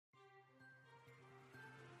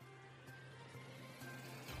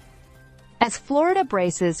As Florida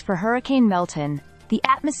braces for Hurricane Milton, the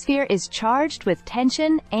atmosphere is charged with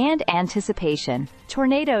tension and anticipation.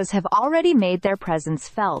 Tornadoes have already made their presence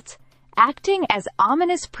felt, acting as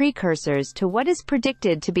ominous precursors to what is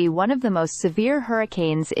predicted to be one of the most severe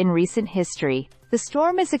hurricanes in recent history. The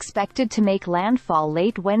storm is expected to make landfall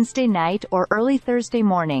late Wednesday night or early Thursday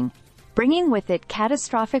morning, bringing with it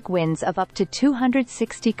catastrophic winds of up to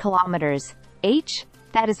 260 km/h,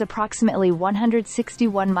 that is approximately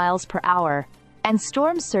 161 miles per hour, and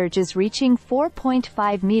storm surges reaching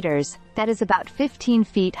 4.5 meters, that is about 15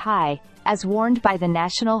 feet high, as warned by the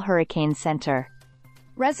National Hurricane Center.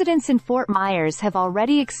 Residents in Fort Myers have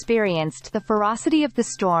already experienced the ferocity of the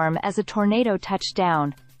storm as a tornado touched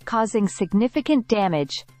down, causing significant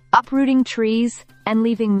damage, uprooting trees, and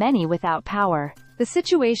leaving many without power. The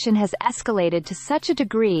situation has escalated to such a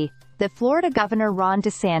degree that Florida Governor Ron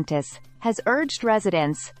DeSantis has urged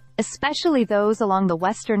residents, especially those along the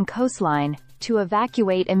western coastline, to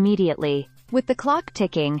evacuate immediately. With the clock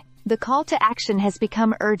ticking, the call to action has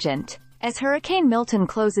become urgent. As Hurricane Milton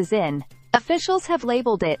closes in, officials have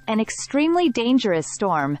labeled it an extremely dangerous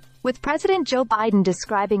storm, with President Joe Biden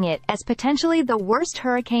describing it as potentially the worst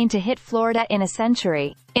hurricane to hit Florida in a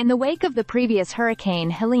century. In the wake of the previous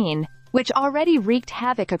Hurricane Helene, which already wreaked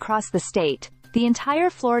havoc across the state, the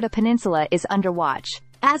entire Florida peninsula is under watch.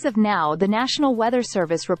 As of now, the National Weather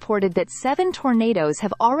Service reported that 7 tornadoes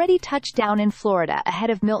have already touched down in Florida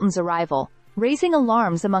ahead of Milton's arrival, raising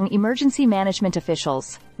alarms among emergency management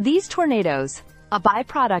officials. These tornadoes, a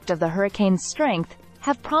byproduct of the hurricane's strength,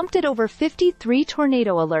 have prompted over 53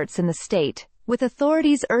 tornado alerts in the state, with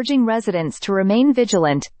authorities urging residents to remain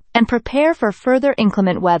vigilant and prepare for further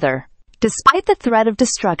inclement weather. Despite the threat of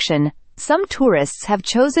destruction, some tourists have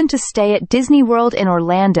chosen to stay at Disney World in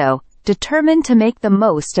Orlando, determined to make the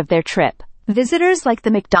most of their trip. Visitors like the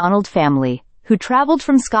McDonald family, who traveled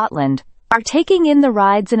from Scotland, are taking in the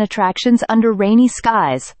rides and attractions under rainy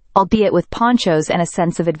skies, albeit with ponchos and a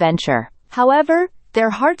sense of adventure. However, their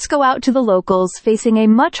hearts go out to the locals facing a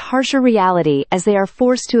much harsher reality as they are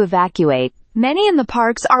forced to evacuate. Many in the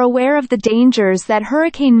parks are aware of the dangers that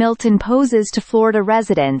Hurricane Milton poses to Florida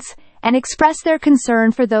residents, and express their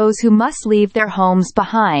concern for those who must leave their homes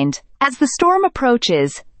behind. As the storm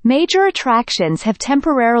approaches, major attractions have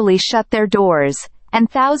temporarily shut their doors, and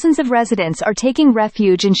thousands of residents are taking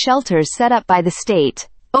refuge in shelters set up by the state.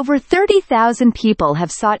 Over 30,000 people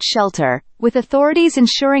have sought shelter, with authorities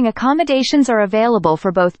ensuring accommodations are available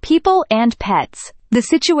for both people and pets. The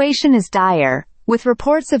situation is dire, with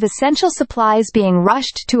reports of essential supplies being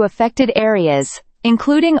rushed to affected areas,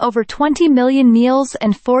 including over 20 million meals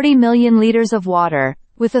and 40 million liters of water.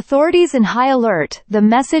 With authorities in high alert, the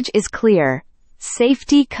message is clear.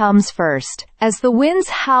 Safety comes first. As the winds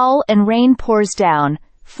howl and rain pours down,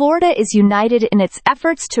 Florida is united in its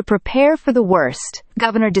efforts to prepare for the worst.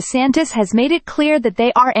 Governor DeSantis has made it clear that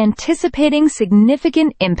they are anticipating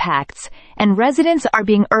significant impacts, and residents are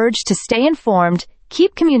being urged to stay informed,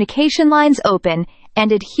 keep communication lines open,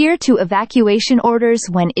 and adhere to evacuation orders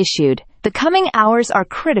when issued. The coming hours are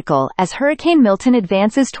critical as Hurricane Milton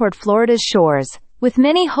advances toward Florida's shores, with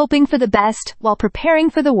many hoping for the best while preparing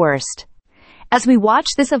for the worst. As we watch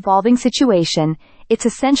this evolving situation, it's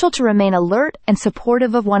essential to remain alert and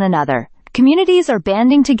supportive of one another. Communities are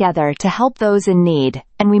banding together to help those in need,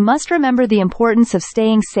 and we must remember the importance of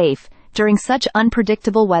staying safe during such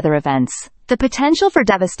unpredictable weather events. The potential for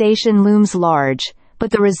devastation looms large,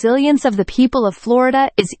 but the resilience of the people of Florida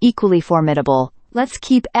is equally formidable. Let's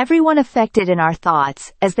keep everyone affected in our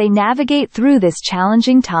thoughts as they navigate through this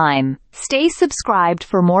challenging time. Stay subscribed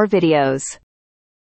for more videos.